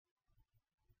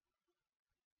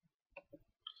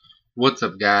What's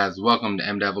up, guys? Welcome to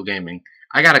MDevil Gaming.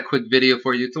 I got a quick video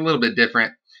for you. It's a little bit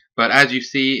different, but as you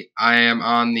see, I am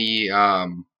on the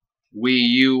Wii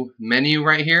U menu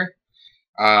right here,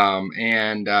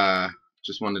 and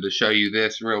just wanted to show you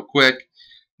this real quick.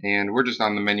 And we're just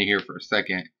on the menu here for a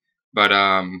second, but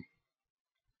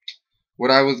what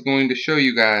I was going to show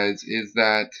you guys is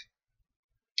that,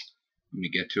 let me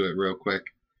get to it real quick,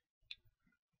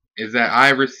 is that I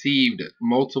received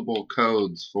multiple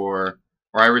codes for,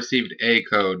 or I received a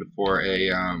code for a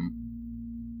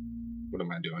what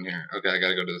am I doing here? Okay, I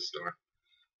gotta go to the store.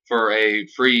 For a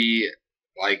free,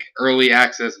 like, early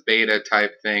access beta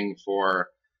type thing for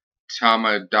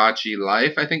Tomodachi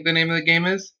Life, I think the name of the game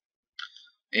is.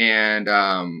 And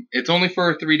it's only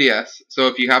for 3DS. So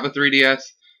if you have a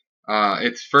 3DS,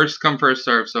 it's first come, first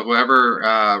serve. So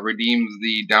whoever redeems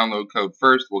the download code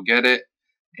first will get it.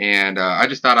 And I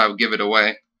just thought I would give it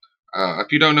away.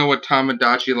 If you don't know what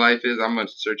Tomodachi Life is, I'm going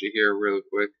to search it here really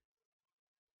quick.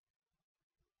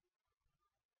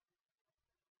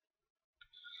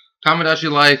 Tomodachi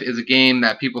Life is a game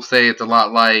that people say it's a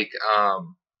lot like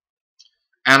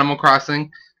Animal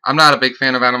Crossing. I'm not a big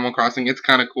fan of Animal Crossing. It's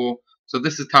kind of cool. So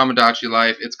this is Tomodachi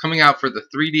Life. It's coming out for the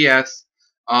 3DS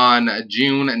on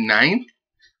June 9th.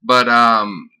 But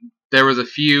there was a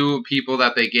few people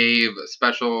that they gave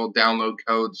special download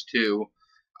codes to.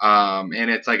 And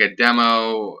it's like a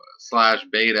demo slash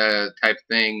beta type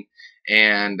thing.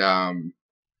 And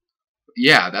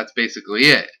yeah, that's basically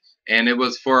it. And it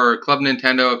was for Club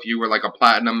Nintendo if you were like a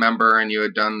platinum member and you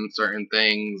had done certain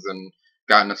things and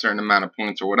gotten a certain amount of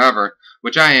points or whatever,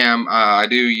 which I am. I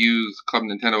do use Club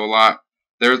Nintendo a lot.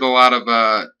 There's a lot of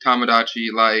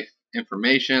Tomodachi Life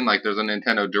information, like there's a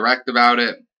Nintendo Direct about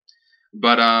it.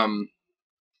 But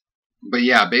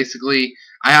yeah, basically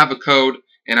I have a code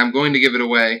and I'm going to give it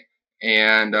away.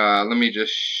 And let me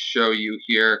just show you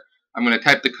here. I'm going to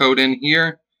type the code in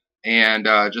here, and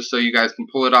just so you guys can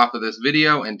pull it off of this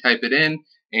video and type it in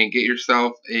and get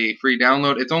yourself a free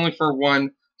download. It's only for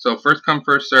one, so first come,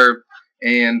 first serve.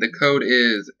 And the code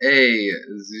is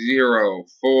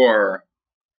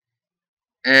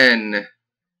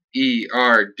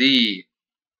A04NERD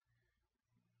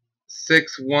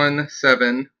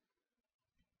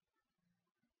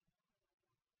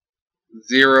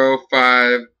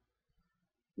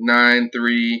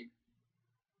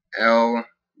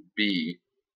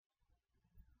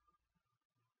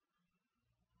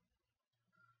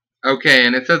Okay,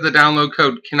 and it says the download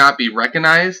code cannot be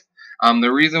recognized.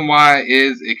 The reason why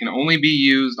is it can only be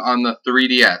used on the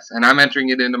 3DS, and I'm entering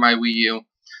it into my Wii U.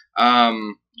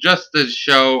 Just to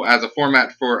show as a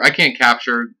format for, I can't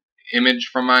capture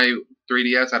image from my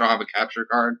 3DS. I don't have a capture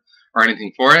card or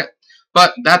anything for it.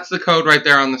 But that's the code right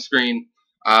there on the screen.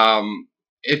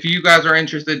 If you guys are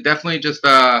interested, definitely just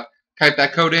type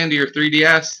that code into your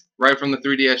 3DS right from the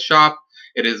 3DS shop.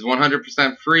 It is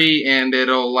 100% free, and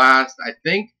it'll last, I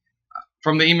think,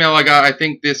 from the email I got, I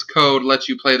think this code lets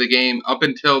you play the game up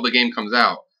until the game comes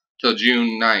out, till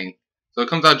June 9th. So it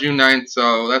comes out June 9th,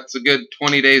 so that's a good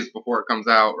 20 days before it comes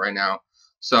out right now.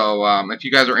 So if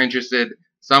you guys are interested,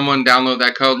 someone download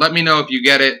that code. Let me know if you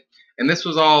get it. And this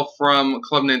was all from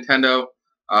Club Nintendo.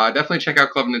 Definitely check out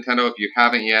Club Nintendo if you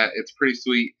haven't yet. It's pretty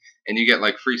sweet, and you get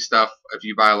like free stuff if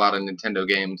you buy a lot of Nintendo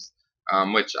games,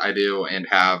 which I do and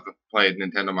have played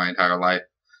Nintendo my entire life.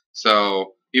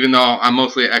 So even though I'm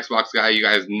mostly an Xbox guy, you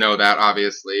guys know that,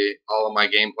 obviously. All of my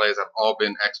gameplays have all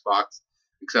been Xbox,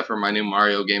 except for my new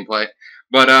Mario gameplay.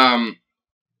 But,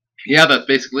 yeah, that's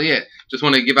basically it. Just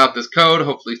want to give out this code.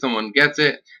 Hopefully someone gets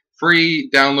it. Free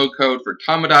download code for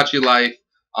Tomodachi Life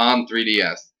on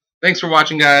 3DS. Thanks for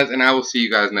watching, guys, and I will see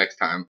you guys next time.